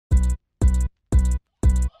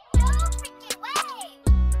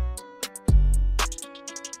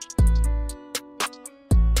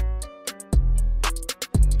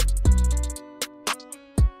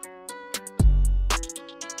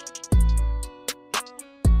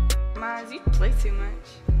Miles, you play too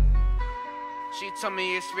much. She told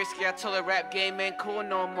me it's risky, I told her rap game ain't cool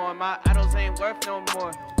no more. My idols ain't worth no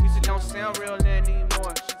more. Music don't sound real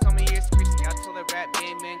anymore. She told me it's risky, I told her rap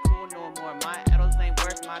game ain't cool no more. My idols ain't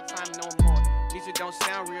worth my time no more. Music don't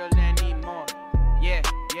sound real anymore. Yeah,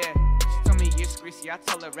 yeah. She told me it's risky, I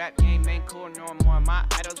told her rap game ain't cool no more. My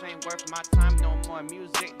idols ain't worth my time no more.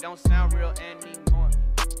 Music don't sound real anymore.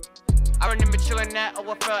 I remember chillin' at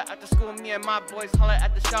OFL after school, me and my boys holler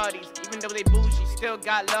at the shawties. Even though they bougie, still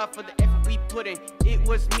got love for the effort we put in. It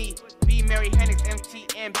was me, B, Mary Hendrix, MT,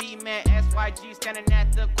 and B-Man, SYG, standing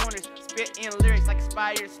at the corners, spitting lyrics like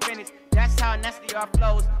inspired spinach. That's how nasty our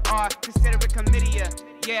flows are, consider it chlamydia.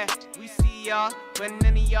 Yeah, we see y'all, but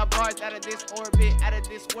none of y'all bars out of this orbit, out of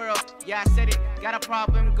this world. Yeah, I said it, got a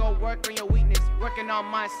problem, go work on your weakness. Working on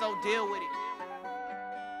mine, so deal with it.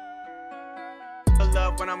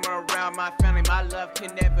 Love when I'm around my family. My love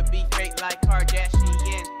can never be fake like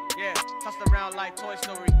Kardashian. Yeah, tossed around like Toy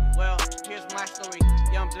Story. Well, here's my story.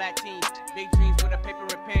 Young black teen, big dreams with a paper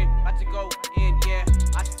and pen. About to go in, yeah.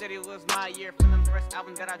 I said it was my year for the first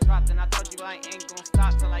album that I dropped, and I told you I ain't gonna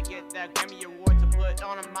stop till I get that Grammy award to put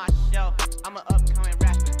on my shelf. I'm an upcoming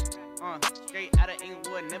rapper. Straight out of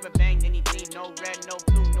Inglewood, never banged anything. No red, no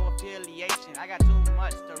blue, no affiliation. I got too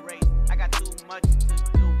much to race. I got too much to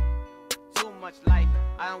do. Too much life,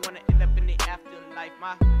 I don't wanna end up in the afterlife.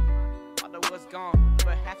 My father was gone for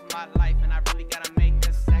half of my life, and I really gotta make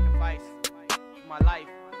a sacrifice for my life.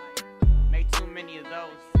 Made too many of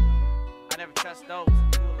those. I never trust those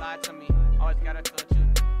who lied to me. Always gotta tell the truth.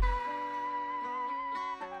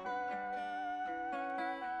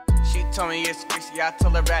 She told me it's risky, I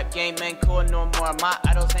told her rap game ain't cool no more. My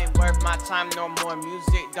idols ain't worth my time no more.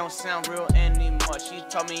 Music don't sound real anymore. She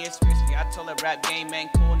told me it's risky, I told her rap game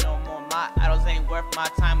ain't cool no more. My idols ain't worth my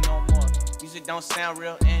time no more. Music don't sound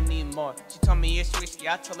real anymore. She told me it's risky,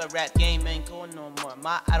 I told her rap game ain't cool no more.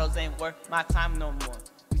 My idols ain't worth my time no more.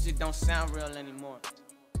 Music don't sound real anymore.